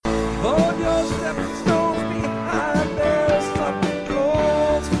your stepping stones behind their sloppy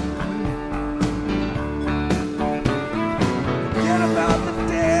clothes. Forget about the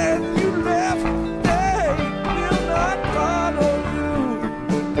dead you left, they will not follow you.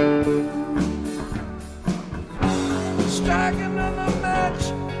 Strike another match,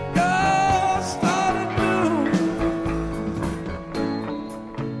 you're starting new.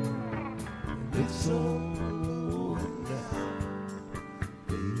 It's all over now.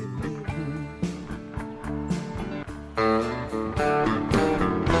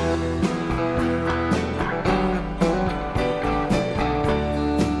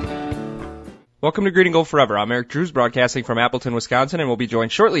 Welcome to Green and Gold Forever. I'm Eric Drews, broadcasting from Appleton, Wisconsin, and we'll be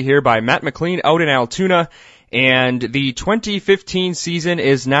joined shortly here by Matt McLean out in Altoona. And the 2015 season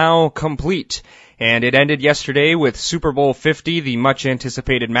is now complete. And it ended yesterday with Super Bowl 50, the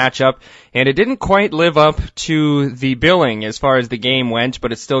much-anticipated matchup. And it didn't quite live up to the billing as far as the game went,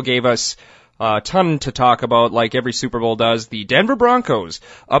 but it still gave us a ton to talk about, like every Super Bowl does. The Denver Broncos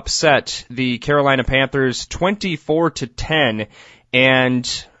upset the Carolina Panthers 24-10.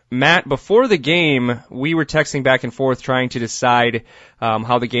 And Matt, before the game, we were texting back and forth trying to decide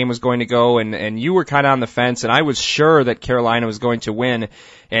how the game was going to go, and you were kind of on the fence, and I was sure that Carolina was going to win.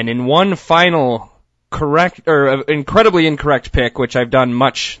 And in one final incredibly incorrect pick, which I've done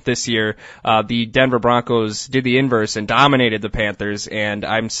much this year, the Denver Broncos did the inverse and dominated the Panthers, and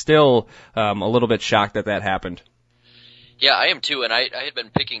I'm still a little bit shocked that that happened. Yeah, I am too, and I had been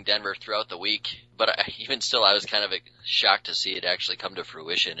picking Denver throughout the week, but even still I was kind of shocked to see it actually come to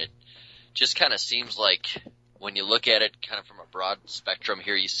fruition. It just kind of seems like when you look at it kind of from a broad spectrum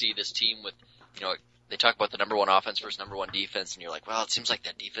here, you see this team with, they talk about the number one offense versus number one defense, and you're like, well, it seems like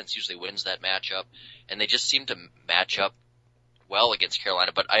that defense usually wins that matchup, and they just seem to match up well against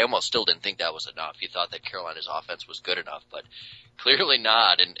Carolina, but I almost still didn't think that was enough. You thought that Carolina's offense was good enough, but clearly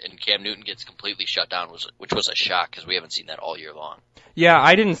not, and Cam Newton gets completely shut down, which was a shock because we haven't seen that all year long. Yeah,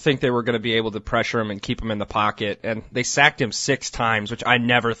 I didn't think they were going to be able to pressure him and keep him in the pocket, and they sacked him 6 times, which I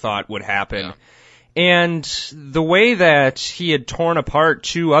never thought would happen. Yeah. And the way that he had torn apart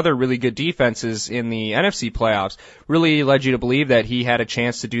 2 other really good defenses in the NFC playoffs really led you to believe that he had a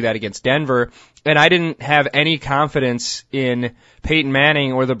chance to do that against Denver. And I didn't have any confidence in Peyton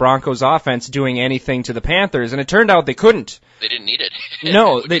Manning or the Broncos offense doing anything to the Panthers, and it turned out they couldn't. They didn't need it.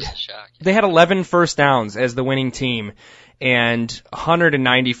 No, they had 11 first downs as the winning team and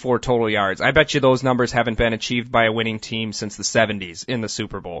 194 total yards. I bet you those numbers haven't been achieved by a winning team since the 70s in the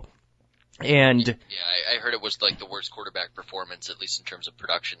Super Bowl. And yeah, I heard it was like the worst quarterback performance, at least in terms of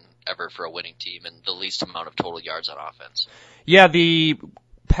production, ever for a winning team, and the least amount of total yards on offense. Yeah, the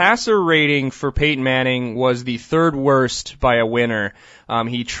passer rating for Peyton Manning was the 3rd worst by a winner.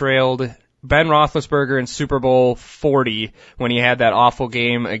 He trailed Ben Roethlisberger in Super Bowl 40 when he had that awful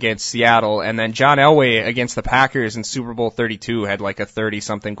game against Seattle, and then John Elway against the Packers in Super Bowl 32 had like a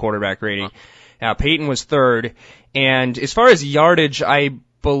 30-something quarterback rating. Peyton was 3rd, and as far as yardage, I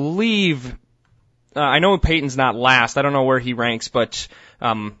believe, I know Peyton's not last. I don't know where he ranks, but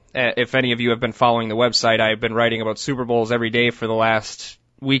if any of you have been following the website, I've been writing about Super Bowls every day for the last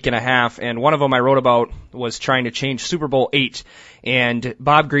week and a half, and one of them I wrote about was trying to change Super Bowl 8, and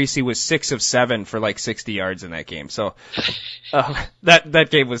Bob Greasy was 6 of 7 for like 60 yards in that game. So that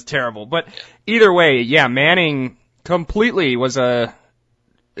game was terrible. But either way, yeah, Manning completely was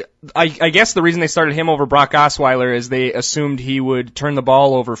I guess the reason they started him over Brock Osweiler is they assumed he would turn the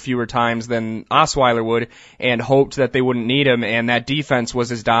ball over fewer times than Osweiler would and hoped that they wouldn't need him, and that defense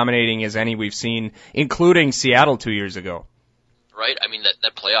was as dominating as any we've seen, including Seattle 2 years ago. Right? I mean,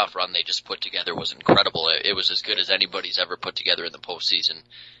 that playoff run they just put together was incredible. It was as good as anybody's ever put together in the postseason.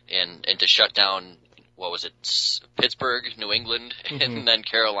 And to shut down, what was it, Pittsburgh, New England, and then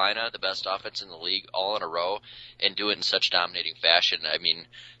Carolina, the best offense in the league, all in a row, and do it in such dominating fashion. I mean,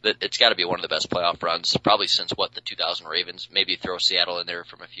 it's got to be one of the best playoff runs, probably since, the 2000 Ravens. Maybe throw Seattle in there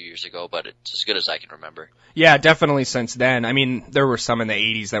from a few years ago, but it's as good as I can remember. Yeah, definitely since then. I mean, there were some in the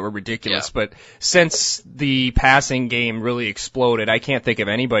 80s that were ridiculous, but since the passing game really exploded, I can't think of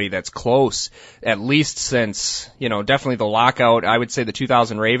anybody that's close, at least since, definitely the lockout. I would say the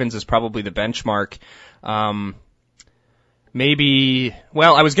 2000 Ravens is probably the benchmark. Maybe,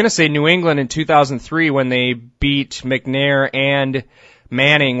 I was going to say New England in 2003 when they beat McNair and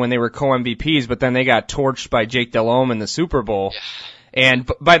Manning when they were co-MVPs, but then they got torched by Jake Delhomme in the Super Bowl. Yeah.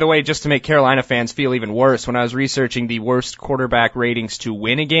 And by the way, just to make Carolina fans feel even worse, when I was researching the worst quarterback ratings to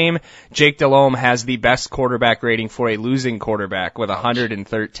win a game, Jake Delhomme has the best quarterback rating for a losing quarterback with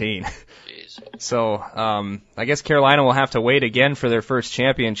 113. Jeez. So, I guess Carolina will have to wait again for their first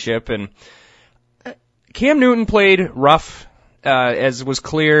championship. And Cam Newton played rough as was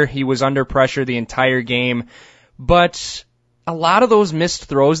clear, he was under pressure the entire game. But a lot of those missed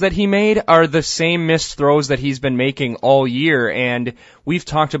throws that he made are the same missed throws that he's been making all year, and we've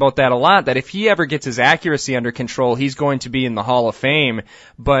talked about that a lot, that if he ever gets his accuracy under control, he's going to be in the Hall of Fame.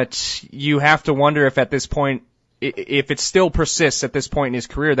 But you have to wonder if at this point, if it still persists at this point in his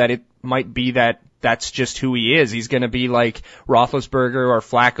career, that it might be that that's just who he is. He's going to be like Roethlisberger or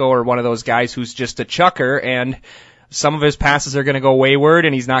Flacco or one of those guys who's just a chucker, and some of his passes are going to go wayward,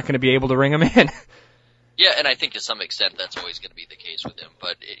 and he's not going to be able to ring them in. Yeah, and I think to some extent that's always going to be the case with him.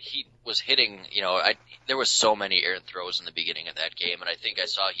 But he was hitting, there was so many errant throws in the beginning of that game, and I think I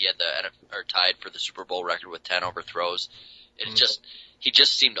saw he had tied for the Super Bowl record with 10 overthrows. He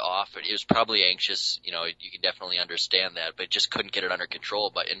just seemed off, and he was probably anxious. You can definitely understand that, but just couldn't get it under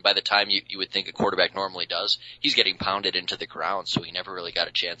control. And by the time you would think a quarterback normally does, he's getting pounded into the ground, so he never really got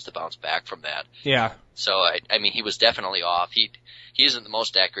a chance to bounce back from that. Yeah. So I mean, he was definitely off. He isn't the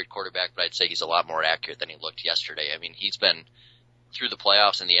most accurate quarterback, but I'd say he's a lot more accurate than he looked yesterday. I mean, he's been through the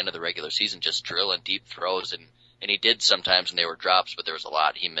playoffs and the end of the regular season just drilling deep throws, and he did sometimes, and they were drops, but there was a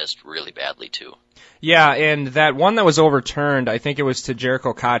lot he missed really badly too. Yeah, and that one that was overturned, I think it was to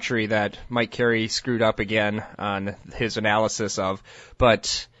Jericho Cotchery that Mike Carey screwed up again on his analysis of.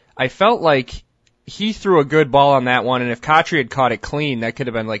 But I felt like he threw a good ball on that one, and if Cotchery had caught it clean, that could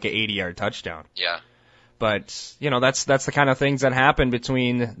have been like an 80-yard touchdown. Yeah. But, that's the kind of things that happen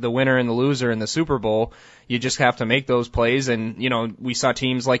between the winner and the loser in the Super Bowl. You just have to make those plays. And, we saw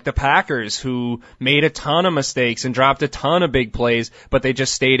teams like the Packers who made a ton of mistakes and dropped a ton of big plays, but they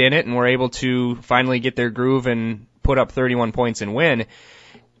just stayed in it and were able to finally get their groove and put up 31 points and win.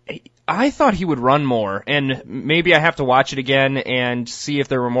 I thought he would run more, and maybe I have to watch it again and see if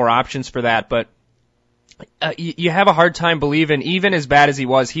there were more options for that, but you have a hard time believing, even as bad as he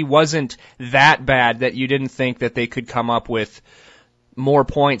wasn't that bad that you didn't think that they could come up with more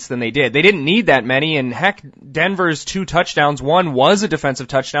points than they did. They didn't need that many, and heck, Denver's 2 touchdowns, one was a defensive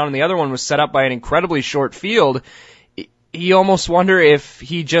touchdown, and the other one was set up by an incredibly short field. You almost wonder if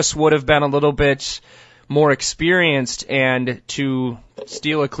he just would have been a little bit more experienced and, to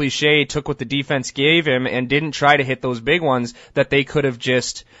steal a cliche, took what the defense gave him and didn't try to hit those big ones, that they could have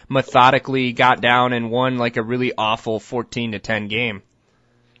just methodically got down and won like a really awful 14-10 game.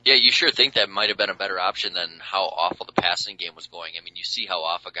 Yeah, you sure think that might have been a better option than how awful the passing game was going. I mean, you see how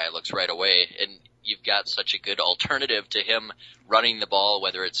off a guy looks right away, and you've got such a good alternative to him running the ball,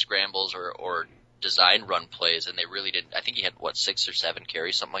 whether it's scrambles or design run plays, and they really didn't. I think he had 6 or 7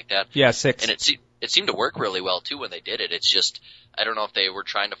 carries, something like that. Yeah, 6. And it seemed to work really well too when they did it. It's just, I don't know if they were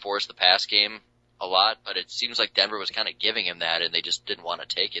trying to force the pass game a lot, but it seems like Denver was kind of giving him that, and they just didn't want to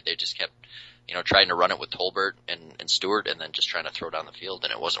take it. They just kept, trying to run it with Tolbert and Stewart, and then just trying to throw down the field,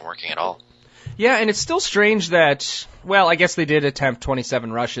 and it wasn't working at all. Yeah, and it's still strange that, I guess they did attempt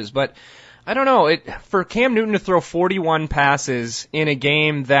 27 rushes, but I don't know, for Cam Newton to throw 41 passes in a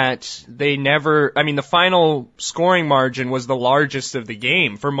game that the final scoring margin was the largest of the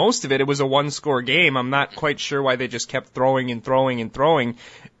game. For most of it, it was a 1-score game. I'm not quite sure why they just kept throwing and throwing and throwing.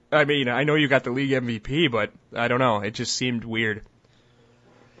 I mean, I know you got the league MVP, but I don't know, it just seemed weird.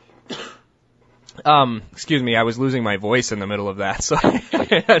 Excuse me, I was losing my voice in the middle of that, so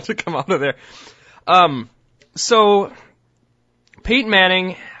I had to come out of there. So, Peyton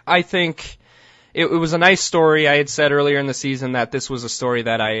Manning, I think it was a nice story. I had said earlier in the season that this was a story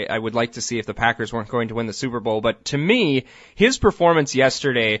that I would like to see if the Packers weren't going to win the Super Bowl. But to me, his performance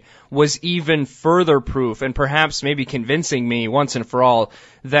yesterday was even further proof, and perhaps maybe convincing me once and for all,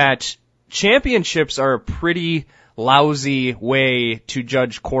 that championships are a pretty lousy way to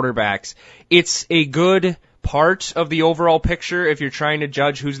judge quarterbacks. It's a good part of the overall picture if you're trying to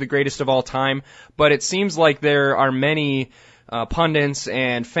judge who's the greatest of all time, but it seems like there are many pundits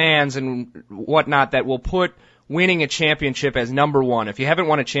and fans and whatnot that will put winning a championship as number one. If you haven't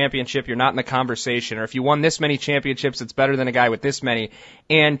won a championship, you're not in the conversation. Or if you won this many championships, it's better than a guy with this many.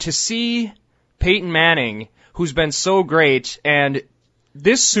 And to see Peyton Manning, who's been so great, and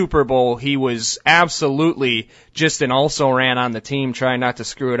this Super Bowl, he was absolutely just an also-ran on the team, trying not to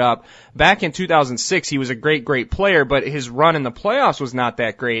screw it up. Back in 2006, he was a great, great player, but his run in the playoffs was not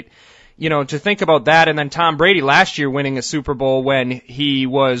that great. To think about that, and then Tom Brady last year winning a Super Bowl when he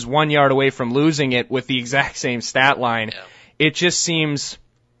was 1 yard away from losing it with the exact same stat line. Yeah. It just seems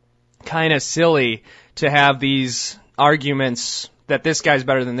kind of silly to have these arguments that this guy's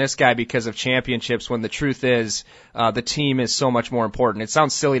better than this guy because of championships, when the truth is the team is so much more important. It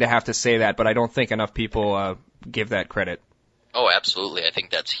sounds silly to have to say that, but I don't think enough people give that credit. Oh, absolutely. I think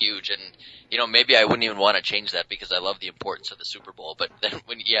that's huge. And, maybe I wouldn't even want to change that because I love the importance of the Super Bowl. But then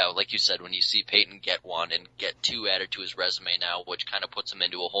like you said, when you see Peyton get one and get two added to his resume now, which kind of puts him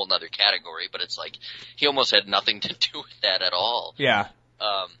into a whole nother category, but it's like he almost had nothing to do with that at all. Yeah.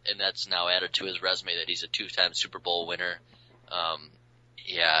 And that's now added to his resume that he's a 2-time Super Bowl winner.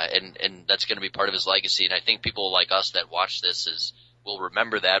 And that's going to be part of his legacy. And I think people like us that watch this will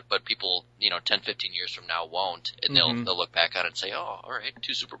remember that, but people, 10, 15 years from now won't. And they'll look back on it and say, oh, all right,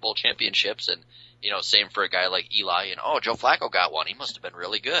 2 Super Bowl championships. And, same for a guy like Eli. And, oh, Joe Flacco got one. He must have been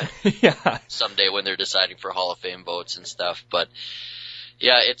really good. Yeah. Someday when they're deciding for Hall of Fame votes and stuff. But,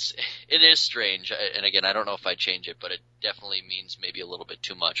 yeah, it is strange. And again, I don't know if I'd change it, but it definitely means maybe a little bit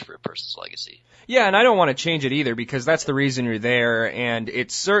too much for a person's legacy. Yeah, and I don't want to change it either because that's the reason you're there, and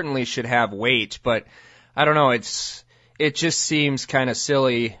it certainly should have weight, but I don't know, it just seems kind of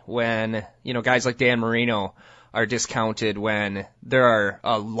silly when, guys like Dan Marino are discounted when there are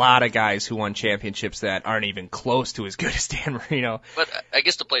a lot of guys who won championships that aren't even close to as good as Dan Marino. But I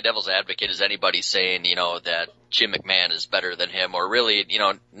guess to play devil's advocate, is anybody saying, that Jim McMahon is better than him, or really,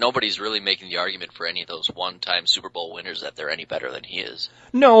 nobody's really making the argument for any of those one-time Super Bowl winners that they're any better than he is.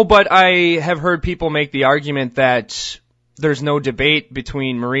 No, but I have heard people make the argument that there's no debate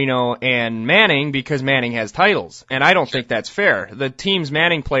between Marino and Manning because Manning has titles, and I don't think that's fair. The teams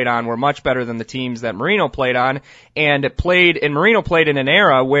Manning played on were much better than the teams that Marino played on, and Marino played in an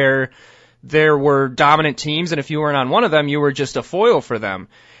era where there were dominant teams, and if you weren't on one of them, you were just a foil for them.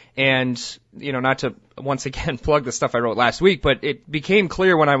 And, not to once again plug the stuff I wrote last week, but it became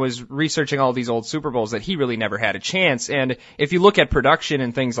clear when I was researching all these old Super Bowls that he really never had a chance. And if you look at production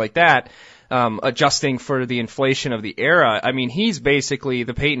and things like that, adjusting for the inflation of the era, I mean, he's basically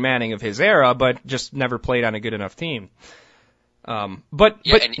the Peyton Manning of his era, but just never played on a good enough team. You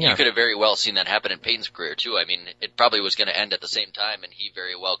could have very well seen that happen in Peyton's career too. I mean, it probably was going to end at the same time, and he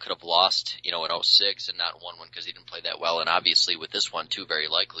very well could have lost, in 06 and not won one because he didn't play that well. And obviously with this one too, very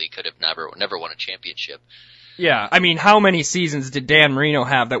likely could have never won a championship. Yeah, I mean, how many seasons did Dan Marino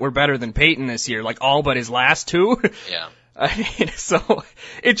have that were better than Peyton this year? Like all but his last 2? Yeah. I mean, so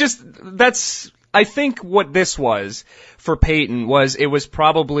I think what this was for Peyton it was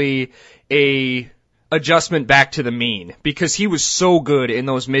probably a adjustment back to the mean because he was so good in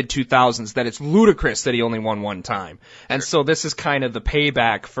those mid-2000s that it's ludicrous that he only won one time. And so this is kind of the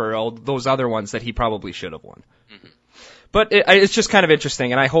payback for all those other ones that he probably should have won. Mm-hmm. But it's just kind of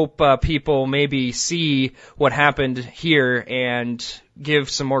interesting, and I hope people maybe see what happened here and give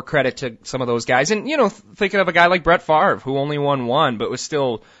some more credit to some of those guys. And, thinking of a guy like Brett Favre, who only won one, but was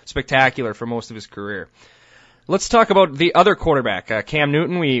still spectacular for most of his career. Let's talk about the other quarterback, Cam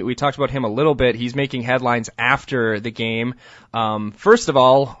Newton. We talked about him a little bit. He's making headlines after the game. First of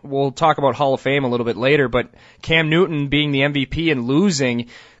all, we'll talk about Hall of Fame a little bit later, but Cam Newton being the MVP and losing,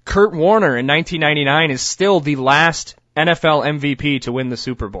 Kurt Warner in 1999 is still the last NFL MVP to win the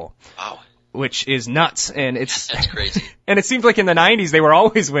Super Bowl. Wow. Which is nuts. And that's crazy. And it seems like in the 90s they were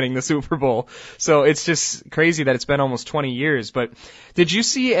always winning the Super Bowl. So it's just crazy that it's been almost 20 years. But did you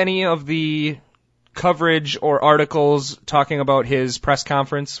see any of the coverage or articles talking about his press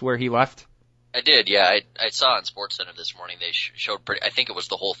conference where he left? I did, yeah. I saw on SportsCenter this morning they showed I think it was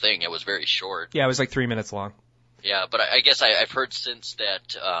the whole thing. It was very short. Yeah, it was like 3 minutes long. Yeah, but I guess I've heard since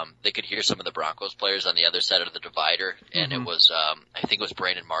that they could hear some of the Broncos players on the other side of the divider, and it was I think it was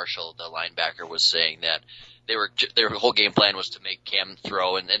Brandon Marshall, the linebacker, was saying that their whole game plan was to make Cam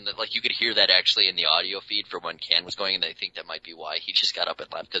throw, and like you could hear that actually in the audio feed for when Cam was going, and I think that might be why he just got up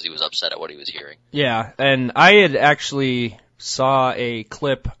and left because he was upset at what he was hearing. Yeah, and I had actually saw a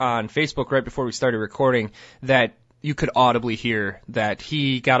clip on Facebook right before we started recording that you could audibly hear that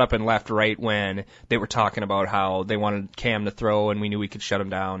he got up and left right when they were talking about how they wanted Cam to throw and we knew we could shut him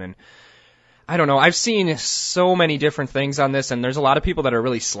down. And I don't know, I've seen so many different things on this, and there's a lot of people that are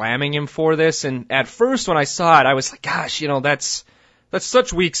really slamming him for this. And at first when I saw it, I was like, gosh, that's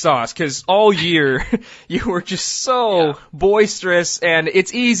such weak sauce, because all year you were just so boisterous, and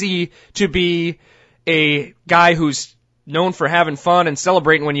it's easy to be a guy who's known for having fun and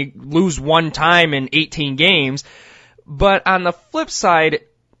celebrating when you lose one time in 18 games. But on the flip side,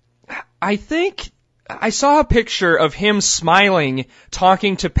 I think I saw a picture of him smiling,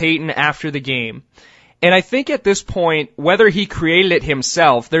 talking to Peyton after the game. And I think at this point, whether he created it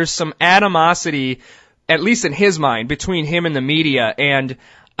himself, there's some animosity, at least in his mind, between him and the media. And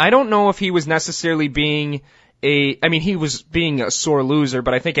I don't know if he was necessarily being he was being a sore loser,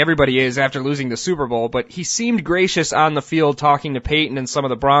 but I think everybody is after losing the Super Bowl, but he seemed gracious on the field talking to Peyton and some of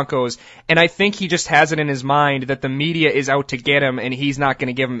the Broncos, and I think he just has it in his mind that the media is out to get him and he's not going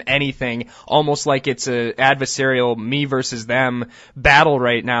to give him anything, almost like it's a adversarial me versus them battle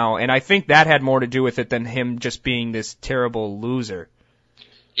right now, and I think that had more to do with it than him just being this terrible loser.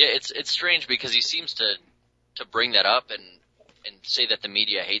 Yeah, it's strange because he seems to bring that up and say that the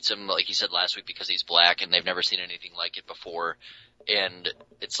media hates him, like he said last week, because he's black and they've never seen anything like it before. And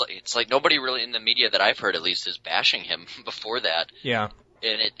it's like nobody really in the media that I've heard, at least, is bashing him before that. Yeah.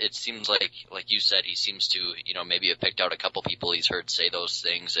 And it seems like you said, he seems to, maybe have picked out a couple people he's heard say those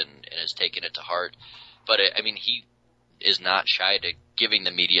things and has taken it to heart. But he is not shy to giving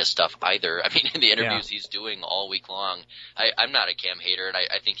the media stuff either. I mean, in the interviews he's doing all week long, I'm not a Cam hater, and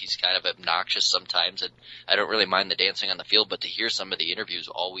I think he's kind of obnoxious sometimes, and I don't really mind the dancing on the field, but to hear some of the interviews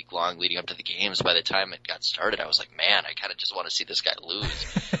all week long leading up to the games, by the time it got started, I was like, man, I kind of just want to see this guy lose.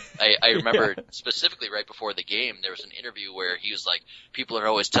 I remember specifically right before the game, there was an interview where he was like, people are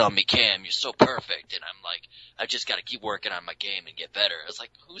always telling me, Cam, you're so perfect, and I'm like, I've just got to keep working on my game and get better. I was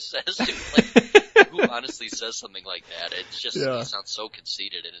like, who says to, who honestly says something like that? It's just, he sounds so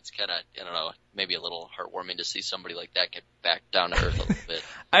conceited, and it's kind of, I don't know, maybe a little heartwarming to see somebody like that get back down to earth a little bit.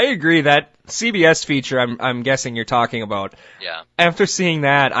 I agree. That CBS feature I'm guessing you're talking about. Yeah. After seeing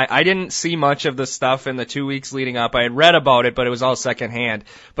that, I didn't see much of the stuff in the 2 weeks leading up. I had read about it, but it was all secondhand.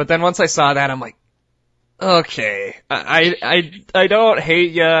 But then once I saw that, I'm like, okay, I don't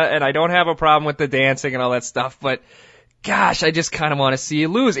hate you, and I don't have a problem with the dancing and all that stuff, but gosh, I just kind of want to see you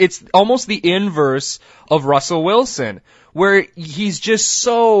lose. It's almost the inverse of Russell Wilson, where he's just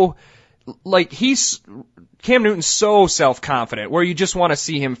so, Cam Newton's so self-confident, where you just want to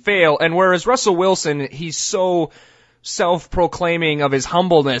see him fail, and whereas Russell Wilson, he's so self-proclaiming of his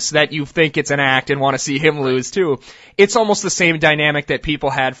humbleness that you think it's an act and want to see him lose too. It's almost the same dynamic that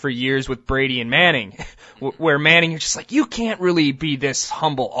people had for years with Brady and Manning, where Manning, you're just like, you can't really be this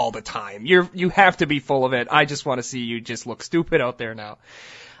humble all the time. You have to be full of it. I just want to see you just look stupid out there now.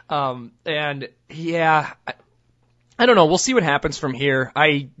 And yeah, I don't know. We'll see what happens from here.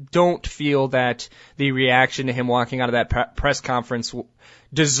 I don't feel that the reaction to him walking out of that press conference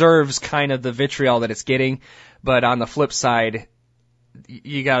deserves kind of the vitriol that it's getting. But on the flip side,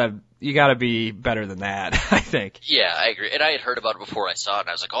 you gotta be better than that, I think. Yeah, I agree. And I had heard about it before I saw it, and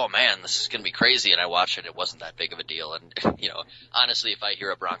I was like, oh man, this is gonna be crazy. And I watched it, it wasn't that big of a deal. And, honestly, if I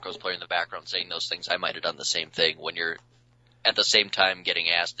hear a Broncos player in the background saying those things, I might have done the same thing when you're at the same time getting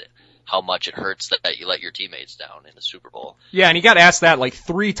asked how much it hurts that you let your teammates down in the Super Bowl. Yeah, and he got asked that like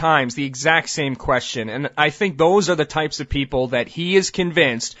 3 times, the exact same question. And I think those are the types of people that he is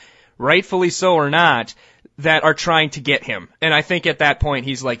convinced, rightfully so or not, that are trying to get him. And I think at that point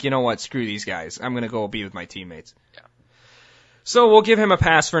he's like, you know what, screw these guys. I'm going to go be with my teammates. Yeah. So we'll give him a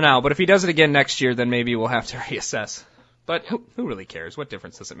pass for now, but if he does it again next year, then maybe we'll have to reassess. But who really cares? What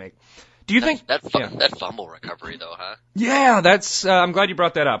difference does it make? Do you think that fumble recovery though, huh? Yeah, that's I'm glad you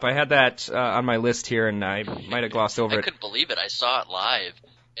brought that up. I had that on my list here and I might have glossed over it. I couldn't believe it. I saw it live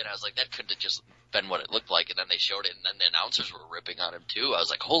and I was like, that couldn't have just been what it looked like, and then they showed it, and then the announcers were ripping on him too. I was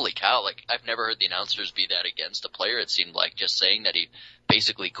like, holy cow, I've never heard the announcers be that against a player. It seemed like just saying that he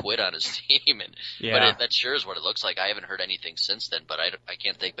basically quit on his team, but that sure is what it looks like. I haven't heard anything since then, but I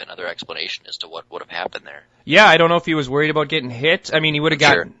can't think of another explanation as to what would have happened there. Yeah, I don't know if he was worried about getting hit. I mean, he would have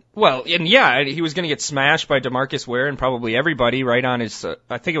gotten, well, and yeah, he was going to get smashed by DeMarcus Ware and probably everybody right on his,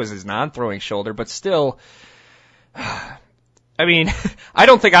 I think it was his non-throwing shoulder, but still, I mean, I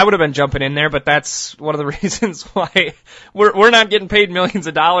don't think I would have been jumping in there, but that's one of the reasons why we're not getting paid millions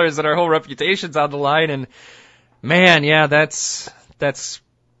of dollars and our whole reputation's on the line. And man, yeah, that's,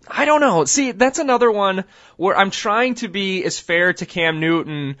 I don't know. See, that's another one where I'm trying to be as fair to Cam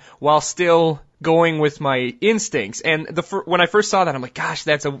Newton while still going with my instincts. And when I first saw that, I'm like, gosh,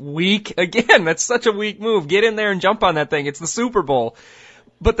 that's a weak, again, that's such a weak move. Get in there and jump on that thing. It's the Super Bowl.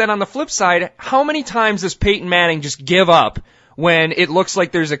 But then on the flip side, how many times does Peyton Manning just give up when it looks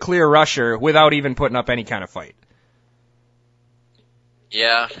like there's a clear rusher without even putting up any kind of fight?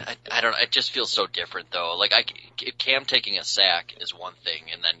 Yeah, I don't know. It just feels so different, though. Like, Cam taking a sack is one thing,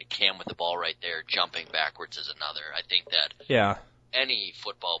 and then Cam with the ball right there jumping backwards is another. I think that any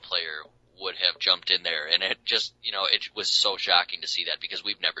football player would have jumped in there, and it just, it was so shocking to see that because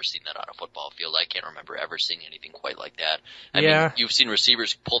we've never seen that on a football field. I can't remember ever seeing anything quite like that. I mean, you've seen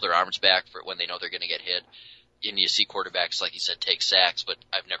receivers pull their arms back for when they know they're going to get hit. And you see quarterbacks, like you said, take sacks, but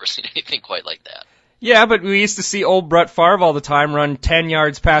I've never seen anything quite like that. Yeah, but we used to see old Brett Favre all the time run 10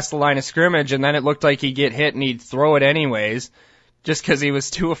 yards past the line of scrimmage, and then it looked like he'd get hit and he'd throw it anyways, just because he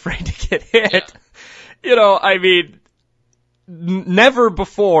was too afraid to get hit. I mean, never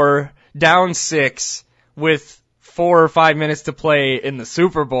before down 6 with 4 or 5 minutes to play in the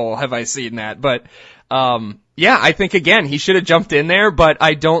Super Bowl have I seen that. But, yeah, I think again, he should have jumped in there, but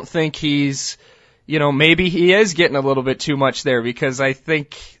I don't think he's, maybe he is getting a little bit too much there because I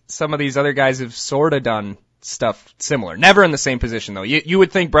think some of these other guys have sort of done stuff similar. Never in the same position though. You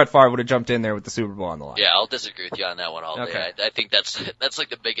would think Brett Favre would have jumped in there with the Super Bowl on the line. Yeah, I'll disagree with you on that one all day. I think that's like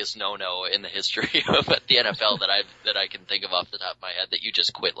the biggest no-no in the history of the NFL that I can think of off the top of my head, that you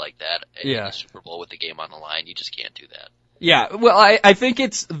just quit like that in the Super Bowl with the game on the line. You just can't do that. Yeah, well, I think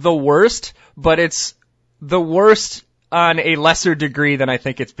it's the worst, but it's the worst on a lesser degree than I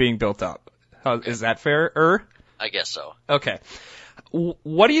think it's being built up. Is that fair? I guess so. Okay.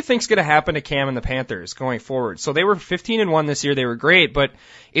 What do you think's going to happen to Cam and the Panthers going forward? So they were 15-1 this year. They were great, but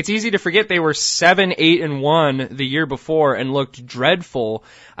it's easy to forget they were 7-8-1 the year before and looked dreadful.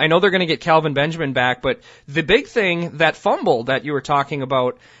 I know they're going to get Calvin Benjamin back, but the big thing, that fumble that you were talking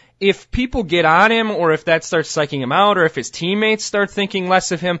about, if people get on him or if that starts psyching him out or if his teammates start thinking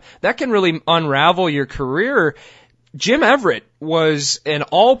less of him, that can really unravel your career. Jim Everett was an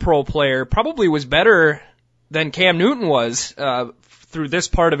all-pro player, probably was better than Cam Newton was, through this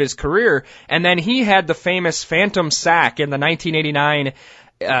part of his career, and then he had the famous phantom sack in the 1989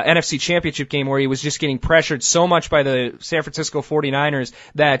 NFC Championship game where he was just getting pressured so much by the San Francisco 49ers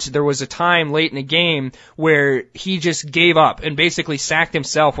that there was a time late in the game where he just gave up and basically sacked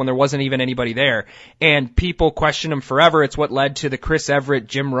himself when there wasn't even anybody there. And people questioned him forever. It's what led to the Chris Everett,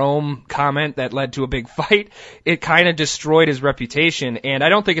 Jim Rome comment that led to a big fight. It kind of destroyed his reputation, and I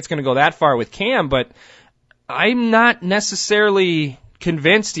don't think it's going to go that far with Cam, but I'm not necessarily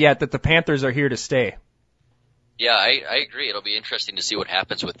convinced yet that the Panthers are here to stay. Yeah, I agree. It'll be interesting to see what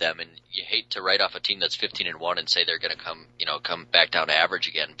happens with them, and you hate to write off a team that's 15-1 and say they're going to come back down to average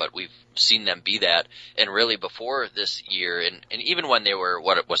again, but we've seen them be that. And really before this year, and even when they were,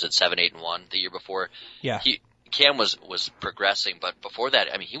 7-8-1 the year before? Yeah. Cam was progressing, but before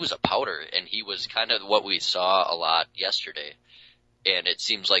that, I mean, he was a powder, and he was kind of what we saw a lot yesterday. And it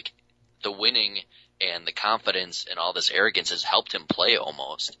seems like the winning and the confidence and all this arrogance has helped him play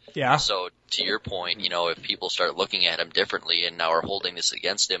almost. Yeah. So to your point, if people start looking at him differently and now are holding this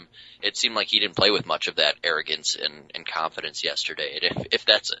against him, it seemed like he didn't play with much of that arrogance and confidence yesterday. And if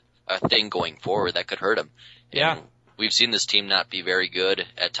that's a thing going forward, that could hurt him. Yeah. And we've seen this team not be very good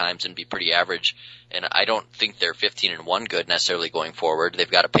at times and be pretty average. And I don't think they're 15-1 good necessarily going forward. They've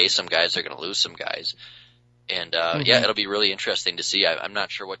got to pay some guys. They're going to lose some guys. And, yeah, it'll be really interesting to see. I'm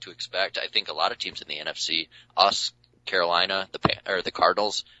not sure what to expect. I think a lot of teams in the NFC, us, Carolina, the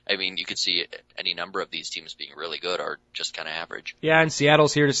Cardinals, I mean, you could see any number of these teams being really good or just kind of average. Yeah, and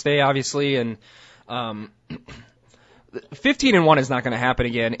Seattle's here to stay, obviously, and 15-1 is not going to happen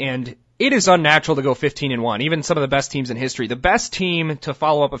again, and it is unnatural to go 15-1. Even some of the best teams in history. The best team to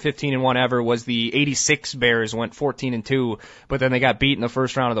follow up a 15-1 ever was the 86 Bears, went 14-2, but then they got beat in the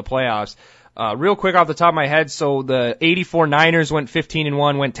first round of the playoffs. Real quick off the top of my head, so the 84 Niners went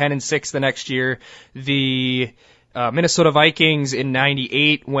 15-1, went 10-6 the next year. The Minnesota Vikings in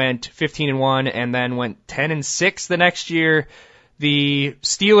 98 went 15-1 and then went 10-6 the next year. The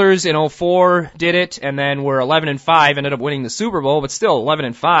Steelers in 04 did it and then were 11-5, ended up winning the Super Bowl, but still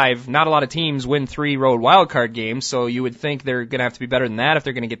 11-5. Not a lot of teams win 3 road wildcard games, so you would think they're going to have to be better than that if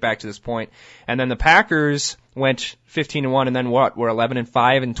they're going to get back to this point. And then the Packers went 15-1 and then were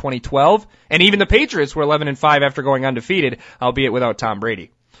 11-5 in 2012. And even the Patriots were 11-5 after going undefeated, albeit without Tom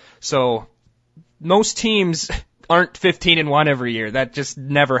Brady. So most teams aren't 15-1 every year. That just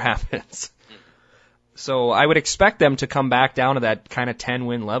never happens. So I would expect them to come back down to that kind of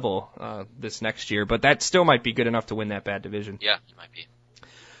 10-win level this next year, but that still might be good enough to win that bad division. Yeah, it might be.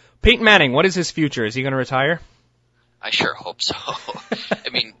 Peyton Manning, what is his future? Is he going to retire? I sure hope so. I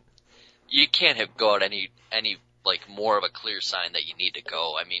mean, you can't go out any more of a clear sign that you need to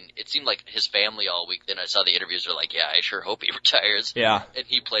go. I mean, it seemed like his family all week. Then I saw the interviews are like, yeah, I sure hope he retires. Yeah. And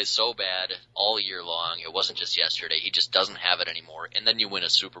he plays so bad all year long. It wasn't just yesterday. He just doesn't have it anymore. And then you win a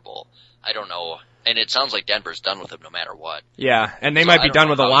Super Bowl. I don't know. And it sounds like Denver's done with him no matter what. Yeah, and they might be done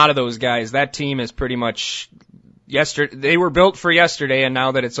with a lot of those guys. That team is pretty much they were built for yesterday, and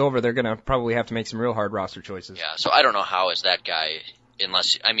now that it's over, they're going to probably have to make some real hard roster choices. Yeah, so I don't know how is that guy,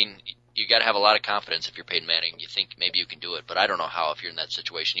 you got to have a lot of confidence if you're Peyton Manning. You think maybe you can do it, but I don't know how if you're in that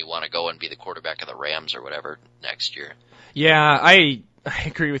situation you want to go and be the quarterback of the Rams or whatever next year. Yeah, I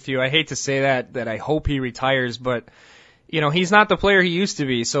agree with you. I hate to say that I hope he retires, but He's not the player he used to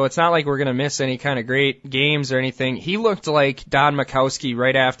be, so it's not like we're going to miss any kind of great games or anything. He looked like Don Majkowski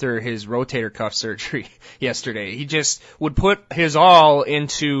right after his rotator cuff surgery yesterday. He just would put his all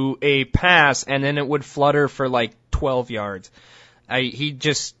into a pass, and then it would flutter for like 12 yards. He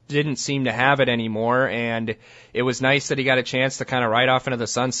just didn't seem to have it anymore, and it was nice that he got a chance to kind of ride off into the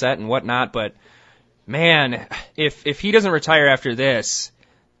sunset and whatnot, but man, if he doesn't retire after this,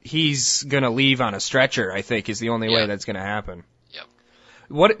 he's going to leave on a stretcher, I think, is the only way that's going to happen. Yep.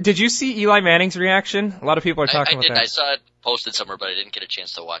 What did you see Eli Manning's reaction? A lot of people are talking about that. I saw it posted somewhere, but I didn't get a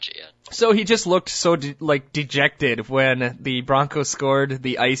chance to watch it yet. So he just looked so dejected when the Broncos scored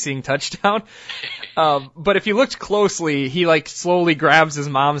the icing touchdown. But if you looked closely, he slowly grabs his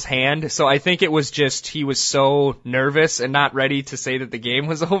mom's hand. So I think it was just he was so nervous and not ready to say that the game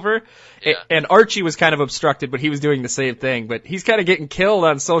was over. Yeah. And Archie was kind of obstructed, but he was doing the same thing. But he's kind of getting killed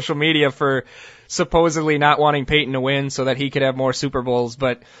on social media for supposedly not wanting Peyton to win so that he could have more Super Bowls.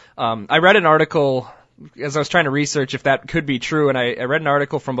 But I read an article as I was trying to research if that could be true, and I read an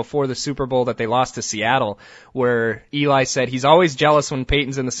article from before the Super Bowl that they lost to Seattle, where Eli said he's always jealous when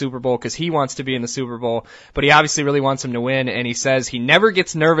Peyton's in the Super Bowl because he wants to be in the Super Bowl, but he obviously really wants him to win, and he says he never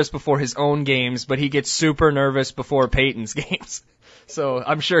gets nervous before his own games, but he gets super nervous before Peyton's games. So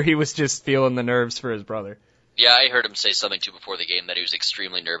I'm sure he was just feeling the nerves for his brother. Yeah, I heard him say something too before the game that he was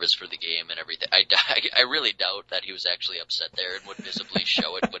extremely nervous for the game and everything. I really doubt that he was actually upset there and would visibly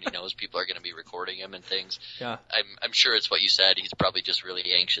show it when he knows people are going to be recording him and things. Yeah, I'm sure it's what you said. He's probably just really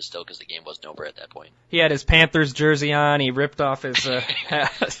anxious still because the game wasn't over at that point. He had his Panthers jersey on. He ripped off his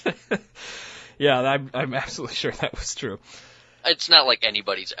hat. Yeah, I'm absolutely sure that was true. It's not like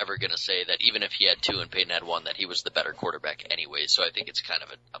anybody's ever going to say that even if he had 2 and Peyton had 1, that he was the better quarterback anyway. So I think it's kind of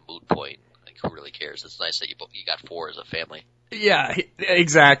a moot point. Like, who really cares? It's nice that you got 4 as a family. Yeah,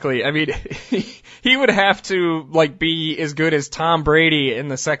 exactly. I mean, he would have to be as good as Tom Brady in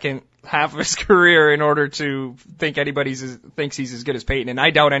the second half of his career in order to think thinks he's as good as Peyton, and I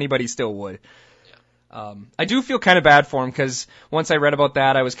doubt anybody still would. Yeah. I do feel kind of bad for him because once I read about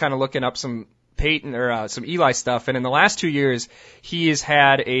that, I was kind of looking up some Peyton or some Eli stuff, and in the last 2 years, he has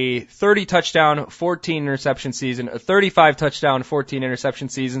had a 30 touchdown, 14 interception season, a 35 touchdown, 14 interception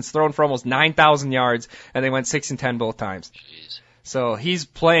seasons, thrown for almost 9,000 yards, and they went 6-10 both times. Jeez. So he's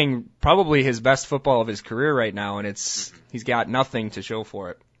playing probably his best football of his career right now, and he's got nothing to show for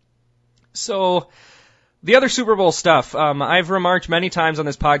it. So the other Super Bowl stuff, I've remarked many times on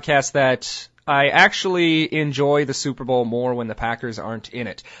this podcast that I actually enjoy the Super Bowl more when the Packers aren't in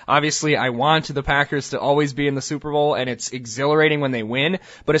it. Obviously, I want the Packers to always be in the Super Bowl, and it's exhilarating when they win.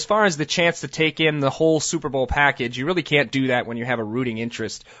 But as far as the chance to take in the whole Super Bowl package, you really can't do that when you have a rooting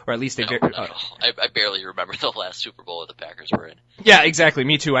interest, or at least I barely remember the last Super Bowl that the Packers were in. Yeah, exactly.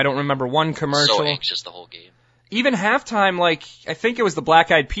 Me too. I don't remember one commercial. So anxious the whole game. Even halftime, I think it was the Black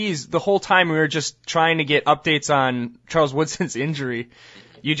Eyed Peas, the whole time we were just trying to get updates on Charles Woodson's injury.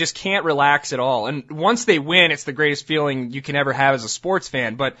 You just can't relax at all. And once they win, it's the greatest feeling you can ever have as a sports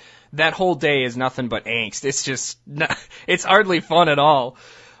fan. But that whole day is nothing but angst. It's just, it's hardly fun at all.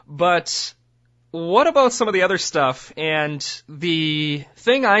 But what about some of the other stuff? And the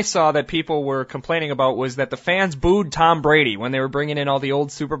thing I saw that people were complaining about was that the fans booed Tom Brady when they were bringing in all the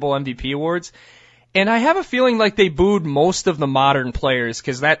old Super Bowl MVP awards. And I have a feeling like they booed most of the modern players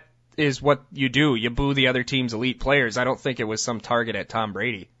because that is what you do. You boo the other team's elite players. I don't think it was some target at Tom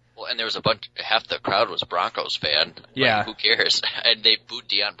Brady. Well, and there was half the crowd was Broncos fan. Yeah. Who cares? And they booed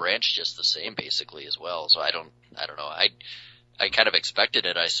Deion Branch just the same basically as well. So I don't know. I kind of expected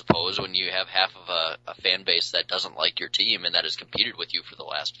it, I suppose, when you have half of a fan base that doesn't like your team and that has competed with you for the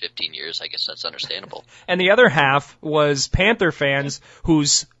last 15 years. I guess that's understandable. And the other half was Panther fans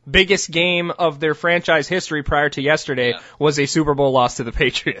whose biggest game of their franchise history prior to yesterday was a Super Bowl loss to the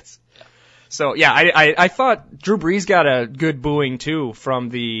Patriots. Yeah. So, yeah, I thought Drew Brees got a good booing, too, from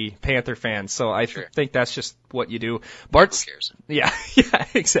the Panther fans. So I think that's just what you do. Who cares? Yeah,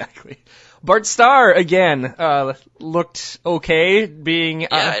 exactly. Bart Starr, again, looked okay being...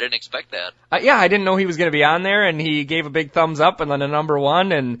 I didn't expect that. I didn't know he was going to be on there, and he gave a big thumbs up and then a number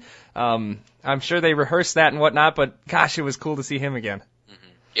 1, and I'm sure they rehearsed that and whatnot, but gosh, it was cool to see him again.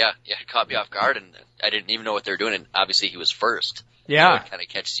 Mm-hmm. Yeah, it caught me off guard, and I didn't even know what they were doing, and obviously he was first. Yeah. So it kind of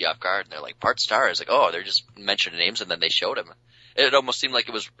catches you off guard, and they're like, Bart Starr. I was like, oh, they're just mentioning names, and then they showed him. It almost seemed like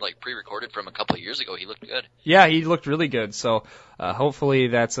it was pre-recorded from a couple of years ago. He looked good. Yeah, he looked really good. So hopefully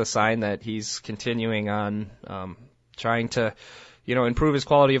that's a sign that he's continuing on trying to, improve his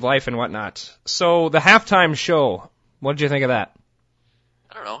quality of life and whatnot. So the halftime show, what did you think of that?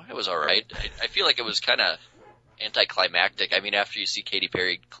 I don't know. It was all right. I feel like it was kind of anticlimactic. I mean, after you see Katy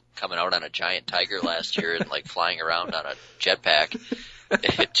Perry coming out on a giant tiger last year and like flying around on a jetpack,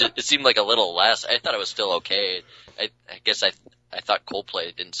 it seemed like a little less. I thought it was still okay. I guess I thought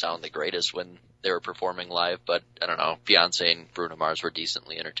Coldplay didn't sound the greatest when they were performing live, but I don't know. Beyonce and Bruno Mars were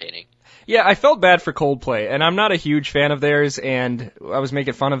decently entertaining. Yeah, I felt bad for Coldplay, and I'm not a huge fan of theirs, and I was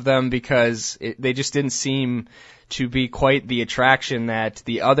making fun of them because they just didn't seem to be quite the attraction that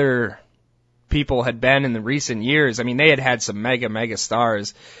the other people had been in the recent years. I mean, they had some mega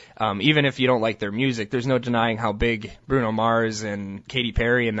stars. Even if you don't like their music, there's no denying how big Bruno Mars and Katy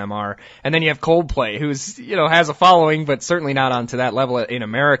Perry and them are. And then you have Coldplay, who's, has a following, but certainly not onto that level in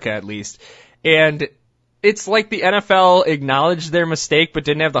America, at least. And it's like the NFL acknowledged their mistake, but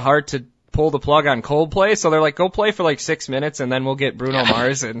didn't have the heart to pull the plug on Coldplay. So they're like, go play for like 6 minutes and then we'll get Bruno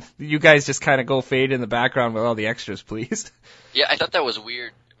Mars, and you guys just kind of go fade in the background with all the extras, please. Yeah, I thought that was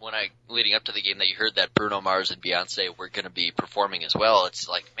weird when leading up to the game, that you heard that Bruno Mars and Beyonce were going to be performing as well. It's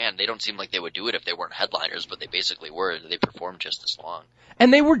like, man, they don't seem like they would do it if they weren't headliners, but they basically were. They performed just as long.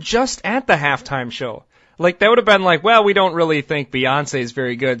 And they were just at the halftime show. Like, that would have been like, well, we don't really think Beyonce is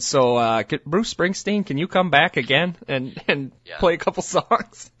very good, so Bruce Springsteen, can you come back again and play a couple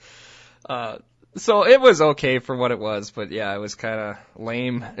songs? So it was okay for what it was, but yeah, it was kind of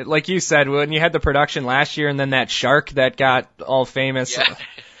lame. Like you said, when you had the production last year and then that shark that got all famous,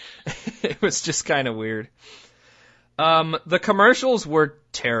 it was just kind of weird. The commercials were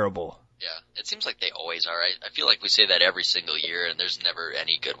terrible. Yeah, it seems like they always are. I feel like we say that every single year, and there's never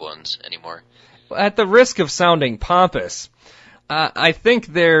any good ones anymore. At the risk of sounding pompous, I think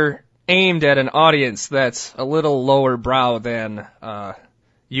they're aimed at an audience that's a little lower brow than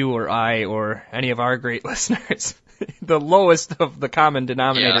you or I or any of our great listeners. The lowest of the common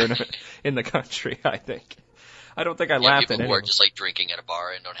denominator in the country, I think. I don't think I laughed at anyone. People who are just like drinking at a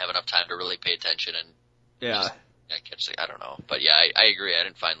bar and don't have enough time to really pay attention and I don't know. But yeah, I agree. I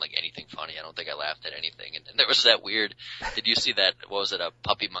didn't find like anything funny. I don't think I laughed at anything. And there was that weird, did you see that, what was it, a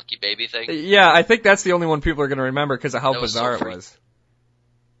puppy monkey baby thing? Yeah, I think that's the only one people are going to remember because of how bizarre it was.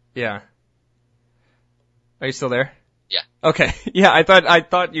 Yeah. Are you still there? Yeah. Okay. Yeah, I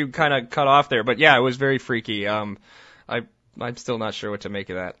thought you kind of cut off there, but yeah, it was very freaky. I'm still not sure what to make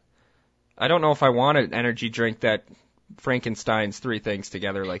of that. I don't know if I want an energy drink that Frankenstein's three things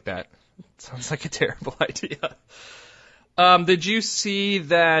together like that. Sounds like a terrible idea. Did you see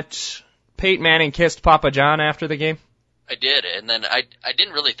that Peyton Manning kissed Papa John after the game? I did, and then I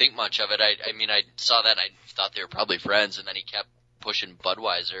didn't really think much of it. I mean, I saw that and I thought they were probably friends, and then he kept pushing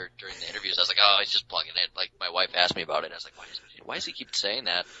Budweiser during the interviews. I was like, oh, he's just plugging it. Like, my wife asked me about it. I was like, why does he keep saying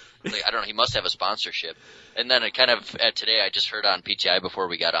that? Like, I don't know. He must have a sponsorship. And then it kind of, today I just heard on PTI before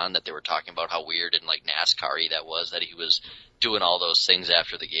we got on that they were talking about how weird and like NASCAR-y that was, that he was doing all those things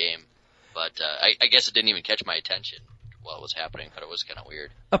after the game. But I guess it didn't even catch my attention while it was happening, but it was kind of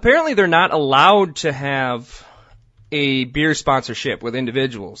weird. Apparently they're not allowed to have a beer sponsorship with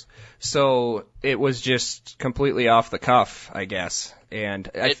individuals. So it was just completely off the cuff, I guess.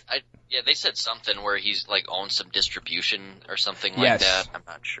 And they said something where he's like owns some distribution or something like that. I'm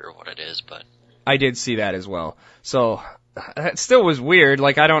not sure what it is, but I did see that as well. So that still was weird.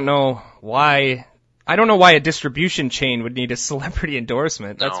 Like, I don't know why a distribution chain would need a celebrity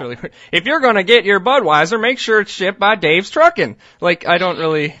endorsement. That's really weird. If you're going to get your Budweiser, make sure it's shipped by Dave's Truckin'. Like, I don't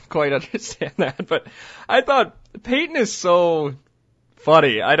really quite understand that, but I thought Peyton is so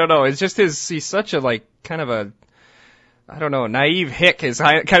funny. I don't know. It's just he's such a, like, kind of a, I don't know, naive hick is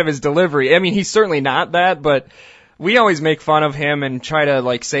kind of his delivery. I mean, he's certainly not that, but we always make fun of him and try to,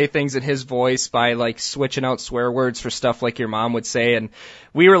 like, say things in his voice by, like, switching out swear words for stuff like your mom would say. And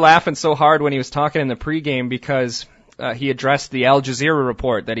we were laughing so hard when he was talking in the pregame because he addressed the Al Jazeera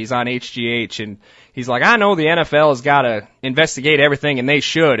report that he's on HGH. And he's like, I know the NFL has got to investigate everything, and they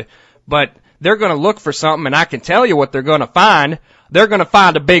should, but they're going to look for something, and I can tell you what they're going to find. They're going to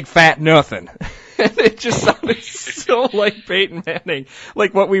find a big fat nothing. And it just sounded so like Peyton Manning,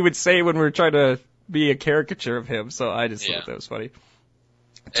 like what we would say when we were trying to be a caricature of him. So I just thought that was funny.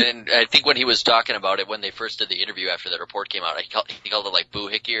 And I think when he was talking about it, when they first did the interview after that report came out, he called it like boo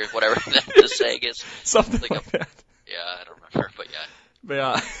hickey or whatever the saying is. Something like that. Yeah, I don't remember, but yeah.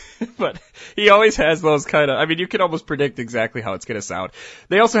 But he always has those kind of, I mean, you can almost predict exactly how it's going to sound.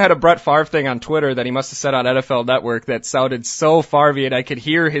 They also had a Brett Favre thing on Twitter that he must have said on NFL Network that sounded so Favre-y, I could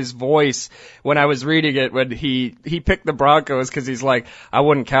hear his voice when I was reading it when he picked the Broncos because he's like, I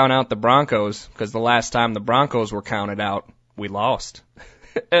wouldn't count out the Broncos because the last time the Broncos were counted out, we lost.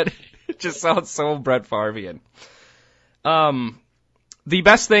 And it just sounds so Brett Favre-ian. The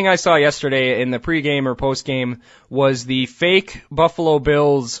best thing I saw yesterday in the pregame or postgame was the fake Buffalo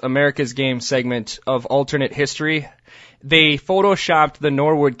Bills America's Game segment of alternate history. They photoshopped the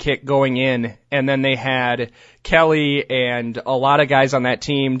Norwood kick going in, and then they had Kelly and a lot of guys on that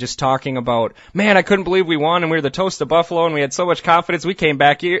team just talking about, man, I couldn't believe we won, and we were the toast of Buffalo, and we had so much confidence. We came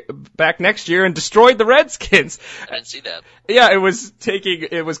back next year and destroyed the Redskins. I didn't see that. Yeah, it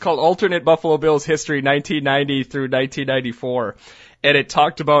was called Alternate Buffalo Bills History 1990 through 1994, and it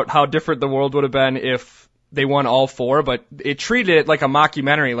talked about how different the world would have been if they won all four, but it treated it like a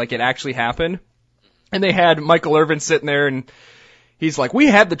mockumentary, like it actually happened. And they had Michael Irvin sitting there, and he's like, we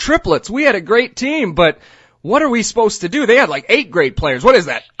had the triplets. We had a great team, but what are we supposed to do? They had like 8 great players. What is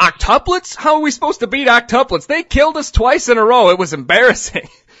that? Octuplets? How are we supposed to beat octuplets? They killed us twice in a row. It was embarrassing.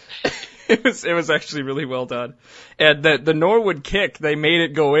 It was actually really well done. And the Norwood kick, they made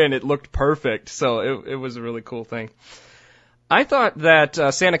it go in. It looked perfect. So it was a really cool thing. I thought that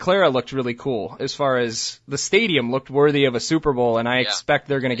Santa Clara looked really cool as far as the stadium looked worthy of a Super Bowl, and I expect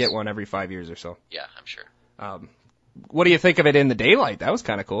they're going to get one every 5 years or so. Yeah, I'm sure. What do you think of it in the daylight? That was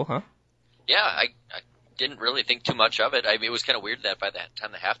kind of cool, huh? Yeah, I didn't really think too much of it. I mean, it was kind of weird that by the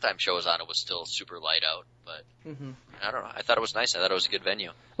time the halftime show was on, it was still super light out, but I don't know. I thought it was nice. I thought it was a good venue.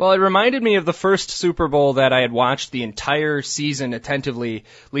 Well, it reminded me of the first Super Bowl that I had watched the entire season attentively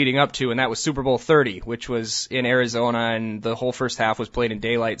leading up to, and that was Super Bowl 30, which was in Arizona, and the whole first half was played in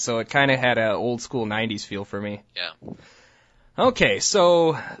daylight, so it kind of had an old school 90s feel for me. Yeah. Okay,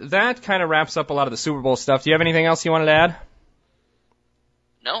 so that kind of wraps up a lot of the Super Bowl stuff. Do you have anything else you wanted to add?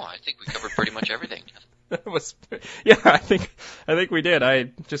 No, I think we covered pretty much everything. I think we did.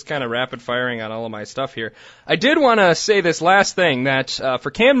 I just kind of rapid firing on all of my stuff here. I did want to say this last thing that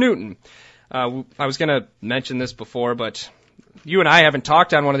for Cam Newton, I was going to mention this before, but you and I haven't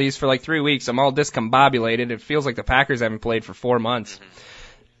talked on one of these for like 3 weeks. I'm all discombobulated. It feels like the Packers haven't played for 4 months.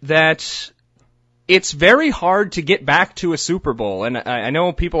 That it's very hard to get back to a Super Bowl, and I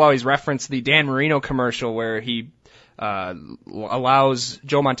know people always reference the Dan Marino commercial where he allows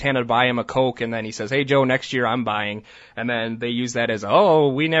Joe Montana to buy him a Coke, and then he says, hey, Joe, next year I'm buying. And then they use that as,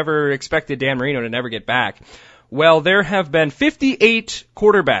 we never expected Dan Marino to never get back. Well, there have been 58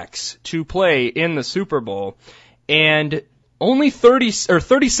 quarterbacks to play in the Super Bowl, and only 36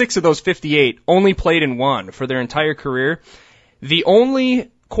 of those 58 only played in one for their entire career. The only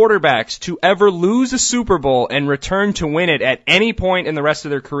quarterbacks to ever lose a Super Bowl and return to win it at any point in the rest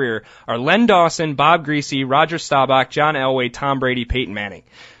of their career are Len Dawson, Bob Greasy, Roger Staubach, John Elway, Tom Brady, Peyton Manning.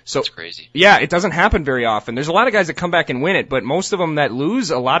 So, that's crazy. Yeah, it doesn't happen very often. There's a lot of guys that come back and win it, but most of them that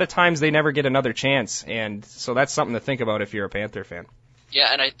lose, a lot of times they never get another chance. And so that's something to think about if you're a Panther fan.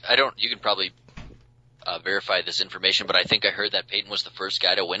 Yeah, and I don't, you can probably verify this information, but I think I heard that Peyton was the first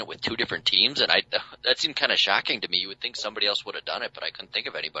guy to win it with 2 different teams, and that seemed kind of shocking to me. You would think somebody else would have done it, but I couldn't think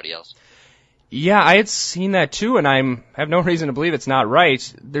of anybody else. Yeah, I had seen that too, and I have no reason to believe it's not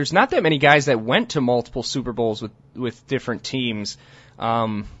right. There's not that many guys that went to multiple Super Bowls with different teams.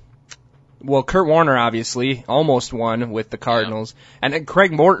 Well, Kurt Warner obviously almost won with the Cardinals, and then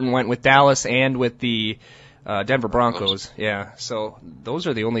Craig Morton went with Dallas and with the Denver Broncos. Yeah, so those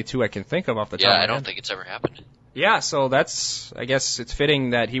are the only 2 I can think of off the top of my head. Yeah, I don't think it's ever happened. Yeah, so I guess it's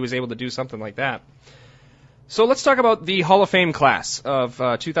fitting that he was able to do something like that. So let's talk about the Hall of Fame class of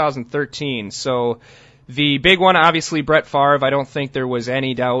 2013. So the big one, obviously, Brett Favre. I don't think there was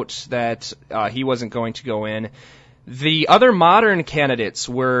any doubt that he wasn't going to go in. The other modern candidates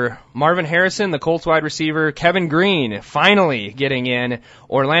were Marvin Harrison, the Colts wide receiver, Kevin Green, finally getting in,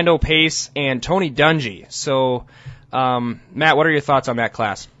 Orlando Pace, and Tony Dungy. So, Matt, what are your thoughts on that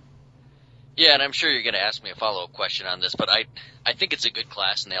class? Yeah, and I'm sure you're going to ask me a follow-up question on this, but I think it's a good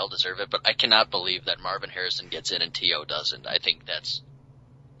class and they all deserve it, but I cannot believe that Marvin Harrison gets in and T.O. doesn't. I think that's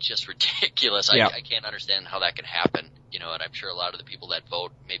just ridiculous. Yeah. I can't understand how that can happen, and I'm sure a lot of the people that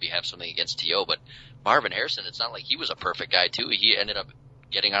vote maybe have something against T.O., but Marvin Harrison, it's not like he was a perfect guy, too. He ended up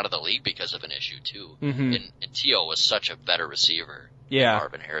getting out of the league because of an issue, too. Mm-hmm. And T.O. was such a better receiver than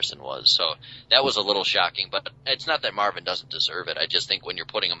Marvin Harrison was. So that was a little shocking, but it's not that Marvin doesn't deserve it. I just think when you're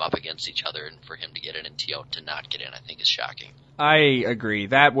putting them up against each other and for him to get in and T.O. to not get in, I think is shocking. I agree.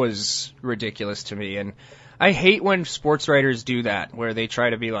 That was ridiculous to me, and I hate when sports writers do that, where they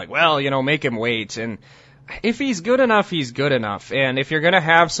try to be like, well, make him wait, and if he's good enough, he's good enough. And if you're going to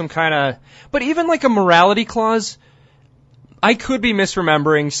have some kind of... But even like a morality clause, I could be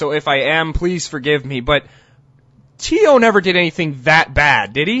misremembering, so if I am, please forgive me. But T.O. never did anything that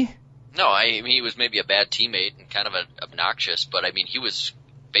bad, did he? No, I mean, he was maybe a bad teammate and kind of obnoxious, but I mean, he was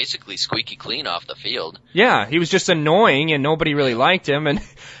basically squeaky clean off the field. Yeah, he was just annoying and nobody really liked him,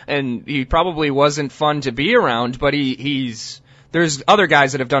 and he probably wasn't fun to be around, but he's there's other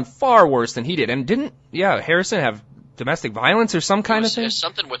guys that have done far worse than he did. And didn't Harrison have domestic violence or some kind of thing? It was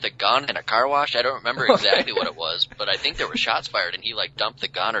something with a gun and a car wash. I don't remember exactly what it was, but I think there were shots fired and he like dumped the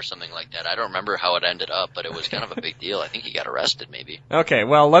gun or something like that. I don't remember how it ended up, but it was kind of a big deal. I think he got arrested maybe. Okay,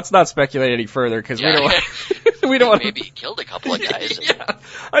 well, let's not speculate any further because we don't want maybe he killed a couple of guys. Yeah,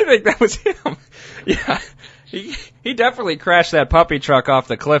 I think that was him. Yeah. He definitely crashed that puppy truck off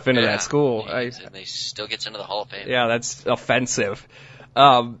the cliff into that school. And he still gets into the Hall of Fame. Yeah, that's offensive.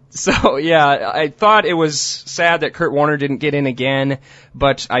 I thought it was sad that Kurt Warner didn't get in again,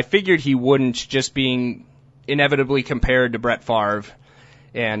 but I figured he wouldn't, just being inevitably compared to Brett Favre,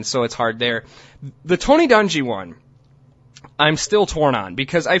 and so it's hard there. The Tony Dungy one, I'm still torn on,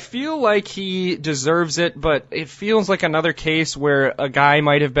 because I feel like he deserves it, but it feels like another case where a guy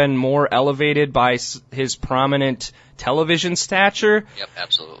might have been more elevated by his prominent television stature. Yep,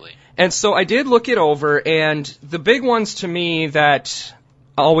 absolutely. And so I did look it over, and the big ones to me that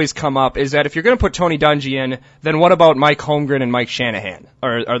always come up is that if you're going to put Tony Dungy in, then what about Mike Holmgren and Mike Shanahan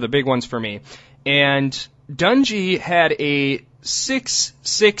are the big ones for me. And Dungy had a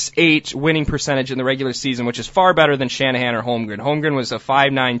 .668 winning percentage in the regular season, which is far better than Shanahan or Holmgren. Holmgren was a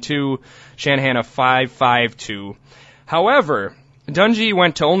 .592, Shanahan a .552. However, Dungy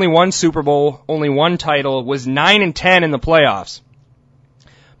went to only one Super Bowl, only one title, was 9-10 in the playoffs.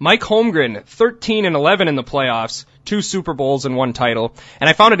 Mike Holmgren, 13-11 in the playoffs, 2 Super Bowls and 1 title. And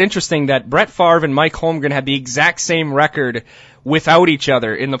I found it interesting that Brett Favre and Mike Holmgren had the exact same record without each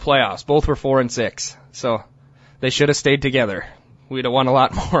other in the playoffs. Both were 4-6. So they should have stayed together. We'd have won a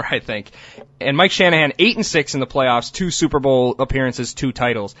lot more, I think. And Mike Shanahan, 8-6 in the playoffs, 2 Super Bowl appearances, 2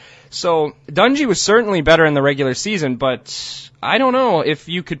 titles. So Dungy was certainly better in the regular season, but I don't know if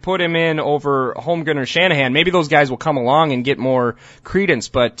you could put him in over Holmgren or Shanahan. Maybe those guys will come along and get more credence,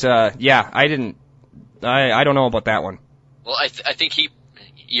 but I don't know about that one. Well, I think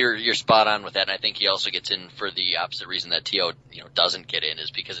you're spot on with that, and I think he also gets in for the opposite reason that T.O. doesn't get in,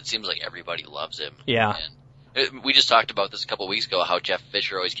 is because it seems like everybody loves him. Yeah. And we just talked about this a couple of weeks ago, how Jeff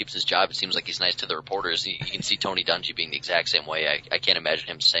Fisher always keeps his job. It seems like he's nice to the reporters. You can see Tony Dungy being the exact same way. I can't imagine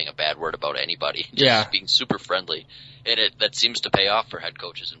him saying a bad word about anybody. Just being super friendly. And that seems to pay off for head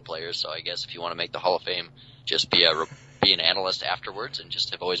coaches and players. So I guess if you want to make the Hall of Fame, just be an analyst afterwards and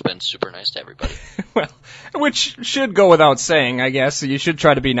just have always been super nice to everybody. Well, which should go without saying, I guess. You should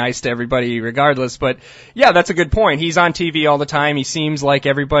try to be nice to everybody regardless. But yeah, that's a good point. He's on TV all the time. He seems like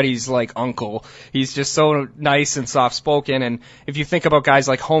everybody's like uncle. He's just so nice and soft-spoken. And if you think about guys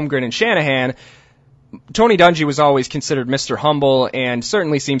like Holmgren and Shanahan, Tony Dungy was always considered Mr. Humble and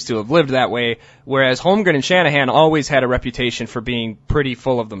certainly seems to have lived that way, whereas Holmgren and Shanahan always had a reputation for being pretty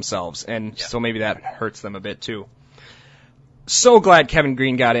full of themselves, and so maybe that hurts them a bit too. So glad Kevin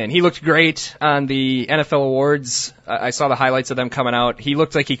Green got in. He looked great on the NFL awards. I saw the highlights of them coming out. He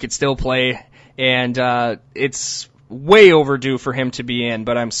looked like he could still play, and it's way overdue for him to be in,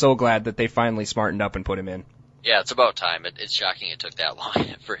 but I'm so glad that they finally smartened up and put him in. Yeah, it's about time. It's shocking it took that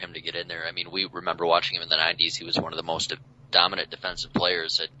long for him to get in there. I mean, we remember watching him in the 90s. He was one of the most dominant defensive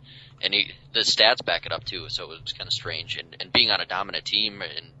players, and the stats back it up too, so it was kind of strange. And being on a dominant team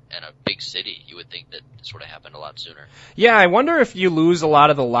in a big city, you would think that this would have happened a lot sooner. Yeah, I wonder if you lose a lot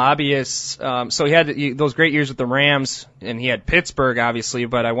of the lobbyists. So he had those great years with the Rams, and he had Pittsburgh, obviously,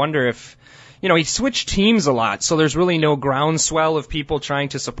 but I wonder if he switched teams a lot, so there's really no groundswell of people trying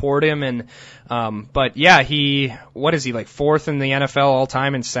to support him. And but yeah, what is he, like 4th in the NFL all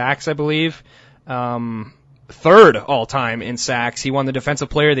time in sacks, I believe. 3rd all time in sacks. He won the Defensive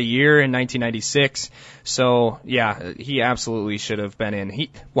Player of the Year in 1996. So yeah, he absolutely should have been in.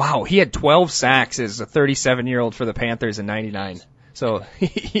 He had 12 sacks as a 37-year-old for the Panthers in '99. So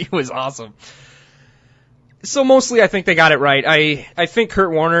he was awesome. So mostly I think they got it right. I think Kurt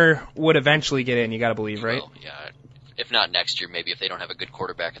Warner would eventually get in, you gotta believe, right? Well, yeah. If not next year, maybe if they don't have a good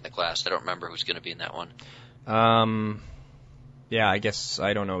quarterback in the class. I don't remember who's going to be in that one. Yeah, I guess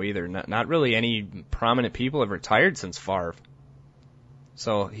I don't know either. Not really any prominent people have retired since Favre.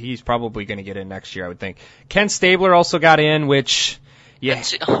 So he's probably going to get in next year, I would think. Ken Stabler also got in, which, yeah.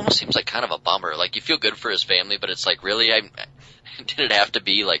 It almost seems like kind of a bummer. Like, you feel good for his family, but it's like, really? Did it have to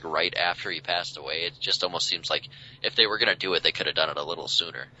be like right after he passed away? It just almost seems like if they were going to do it, they could have done it a little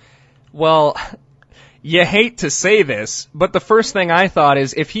sooner. Well, you hate to say this, but the first thing I thought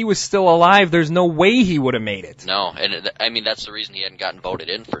is if he was still alive, there's no way he would have made it. No, and I mean, that's the reason he hadn't gotten voted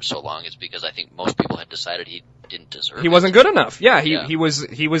in for so long, is because I think most people had decided he didn't deserve it. He wasn't good enough. Yeah, he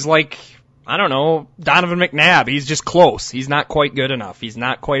was like, I don't know, Donovan McNabb. He's just close. He's not quite good enough. He's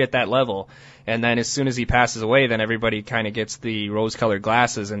not quite at that level. And then as soon as he passes away, then everybody kind of gets the rose-colored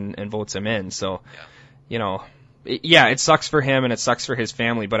glasses and votes him in. So, Yeah, it sucks for him and it sucks for his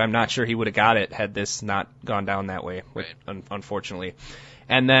family, but I'm not sure he would have got it had this not gone down that way, Right. Unfortunately.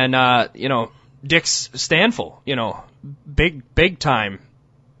 And then, Dix Stanfill, big time.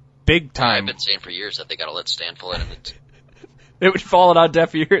 I've been saying for years that they got to let Stanfill in. It would fall on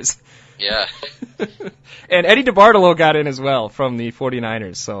deaf ears. Yeah. And Eddie DeBartolo got in as well from the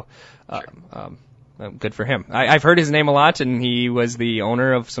 49ers, so good for him. I've heard his name a lot, and he was the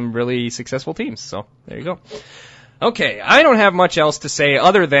owner of some really successful teams, so there you go. Okay, I don't have much else to say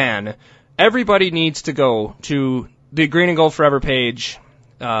other than everybody needs to go to the Green and Gold Forever page,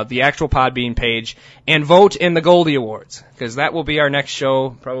 the actual Podbean page, and vote in the Goldie Awards, because that will be our next show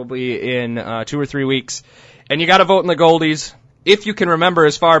probably in 2 or 3 weeks. And you got to vote in the Goldies. If you can remember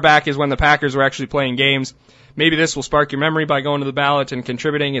as far back as when the Packers were actually playing games, maybe this will spark your memory by going to the ballot and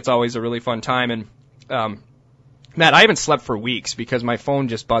contributing. It's always a really fun time. And Matt, I haven't slept for weeks because my phone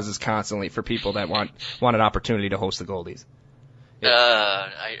just buzzes constantly for people that want an opportunity to host the Goldies.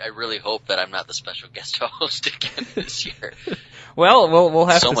 I really hope that I'm not the special guest host again this year. Well, we'll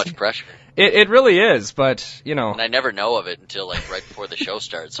have so to much see. pressure. It really is, but And I never know of it until right before the show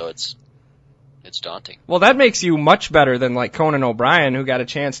starts, so it's daunting. Well, that makes you much better than Conan O'Brien, who got a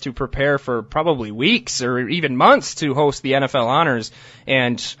chance to prepare for probably weeks or even months to host the NFL Honors.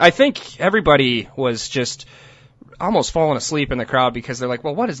 And I think everybody was just almost falling asleep in the crowd because they're like,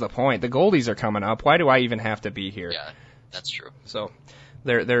 well, what is the point? The Goldies are coming up. Why do I even have to be here? Yeah, that's true. So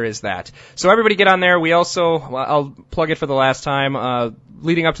there is that. So everybody get on there. We also, I'll plug it for the last time,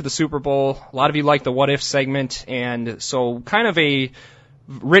 leading up to the Super Bowl, a lot of you like the What If segment, and so kind of a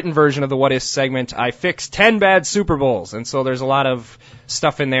written version of the What If segment, I fixed 10 bad Super Bowls, and so there's a lot of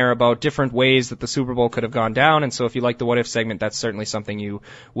stuff in there about different ways that the Super Bowl could have gone down, and so if you like the What If segment, that's certainly something you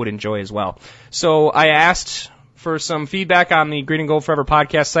would enjoy as well. So I asked for some feedback on the Green and Gold Forever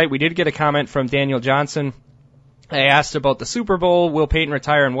podcast site. We did get a comment from Daniel Johnson. I asked about the Super Bowl, will Peyton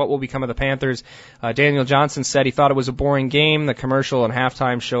retire, and what will become of the Panthers. Daniel Johnson said he thought it was a boring game. The commercial and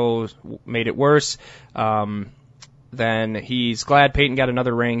halftime shows made it worse. Then he's glad Peyton got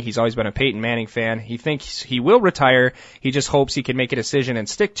another ring. He's always been a Peyton Manning fan. He thinks he will retire. He just hopes he can make a decision and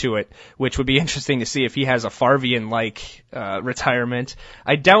stick to it, which would be interesting to see if he has a Favrean-like retirement.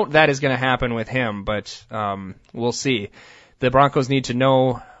 I doubt that is going to happen with him, but we'll see. The Broncos need to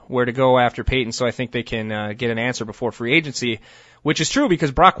know where to go after Peyton, so I think they can get an answer before free agency, which is true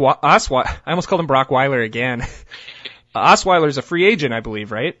because I almost called him Brock Weiler again. Osweiler's a free agent, I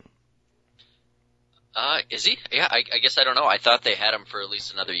believe, right? Is he? Yeah, I guess I don't know. I thought they had him for at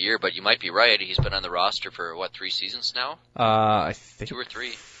least another year, but you might be right. He's been on the roster for, 3 seasons now? I think 2 or 3.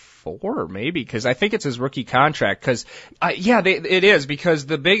 4, maybe, because I think it's his rookie contract. It is, because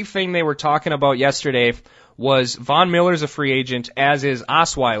the big thing they were talking about yesterday was Von Miller's a free agent, as is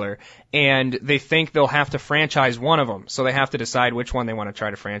Osweiler, and they think they'll have to franchise one of them, so they have to decide which one they want to try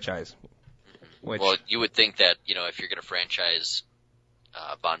to franchise. Well, you would think that, if you're going to franchise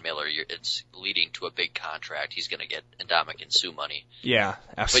Von Miller, it's leading to a big contract. He's going to get Ndamukong Suh money. Yeah,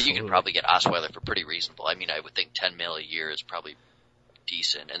 absolutely. But you can probably get Osweiler for pretty reasonable. I mean, I would think $10 million a year is probably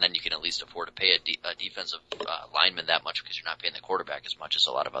decent, and then you can at least afford to pay a defensive lineman that much because you're not paying the quarterback as much as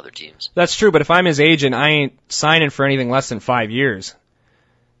a lot of other teams. That's true, but if I'm his agent, I ain't signing for anything less than 5 years.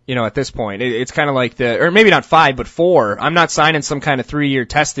 At this point, it's kind of like or maybe not 5, but 4. I'm not signing some kind of 3-year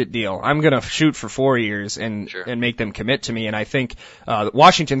tested deal. I'm going to shoot for 4 years and make them commit to me. And I think,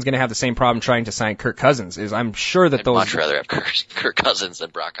 Washington's going to have the same problem trying to sign Kirk Cousins. I'm sure that I'd much rather have Kirk Cousins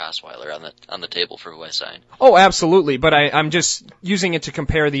than Brock Osweiler on the table for who I sign. Oh, absolutely. But I'm just using it to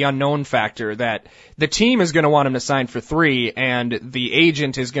compare the unknown factor that the team is going to want him to sign for 3 and the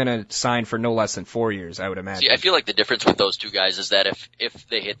agent is going to sign for no less than 4 years, I would imagine. See, I feel like the difference with those two guys is that if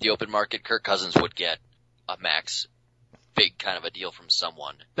they hit the open market, Kirk Cousins would get a max big kind of a deal from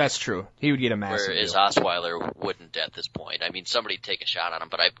someone. That's true. He would get a massive whereas deal. Osweiler wouldn't at this point. I mean, somebody'd take a shot on him,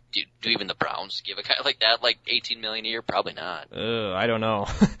 but do even the Browns give a guy like that $18 million a year? Probably not. I don't know.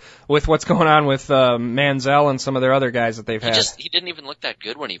 With what's going on with Manziel and some of their other guys that they've had. He didn't even look that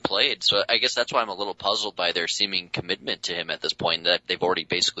good when he played, so I guess that's why I'm a little puzzled by their seeming commitment to him at this point, that they've already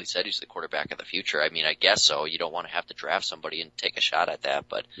basically said he's the quarterback of the future. I mean, I guess so. You don't want to have to draft somebody and take a shot at that,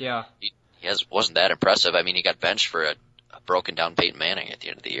 but yeah. He wasn't that impressive. I mean, he got benched for a broken down Peyton Manning at the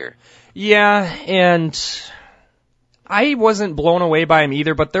end of the year. Yeah, and I wasn't blown away by him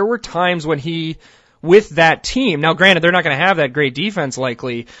either, but there were times when he, with that team, now granted they're not going to have that great defense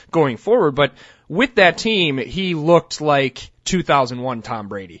likely going forward, but with that team, he looked like 2001 Tom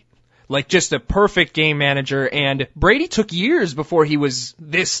Brady. Like just a perfect game manager, and Brady took years before he was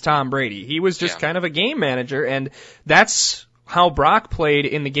this Tom Brady. He was just kind of a game manager, and that's how Brock played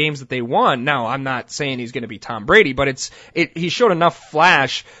in the games that they won. Now, I'm not saying he's going to be Tom Brady, but he showed enough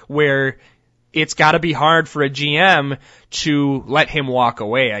flash where it's got to be hard for a GM to let him walk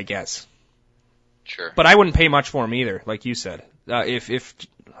away, I guess. Sure. But I wouldn't pay much for him either, like you said. If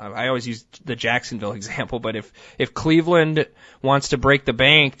I always use the Jacksonville example, but if Cleveland wants to break the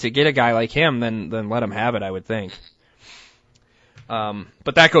bank to get a guy like him, then let him have it, I would think.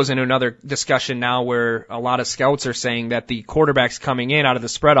 But that goes into another discussion now where a lot of scouts are saying that the quarterbacks coming in out of the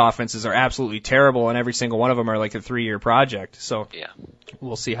spread offenses are absolutely terrible, and every single one of them are like a 3-year project. So yeah,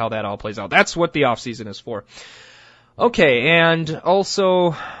 we'll see how that all plays out. That's what the offseason is for. Okay, and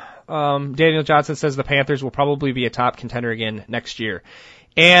also Daniel Johnson says the Panthers will probably be a top contender again next year.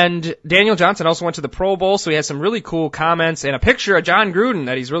 And Daniel Johnson also went to the Pro Bowl, so he has some really cool comments and a picture of John Gruden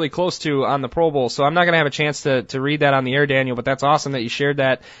that he's really close to on the Pro Bowl. So I'm not going to have a chance to read that on the air, Daniel, but that's awesome that you shared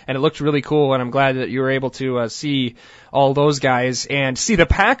that, and it looked really cool, and I'm glad that you were able to see all those guys and see the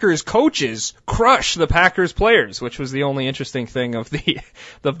Packers coaches crush the Packers players, which was the only interesting thing of the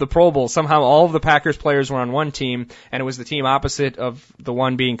Pro Bowl. Somehow all of the Packers players were on one team, and it was the team opposite of the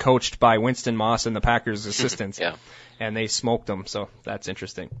one being coached by Winston Moss and the Packers assistants. Yeah. And they smoked them, so that's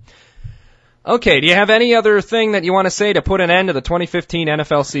interesting. Okay, do you have any other thing that you want to say to put an end to the 2015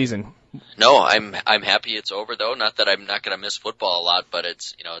 NFL season? No, I'm happy it's over though. Not that I'm not going to miss football a lot, but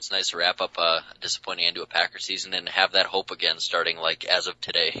it's nice to wrap up a disappointing end to a Packers season and have that hope again starting like as of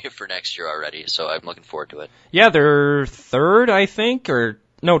today for next year already. So I'm looking forward to it. Yeah, they're third, I think,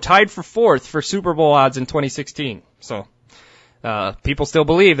 tied for fourth for Super Bowl odds in 2016. So people still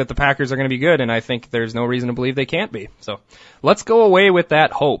believe that the Packers are going to be good, and I think there's no reason to believe they can't be. So let's go away with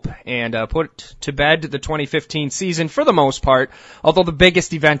that hope and put to bed the 2015 season for the most part, although the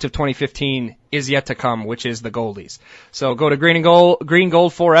biggest event of 2015 is yet to come, which is the Goldies. So go to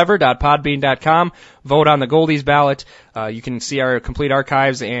greengoldforever.podbean.com, vote on the Goldies ballot. You can see our complete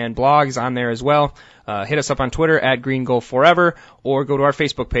archives and blogs on there as well. Hit us up on Twitter at Green Gold Forever, or go to our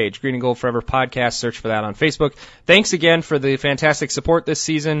Facebook page, Green and Gold Forever Podcast. Search for that on Facebook. Thanks again for the fantastic support this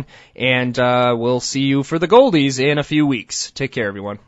season, and we'll see you for the Goldies in a few weeks. Take care, everyone.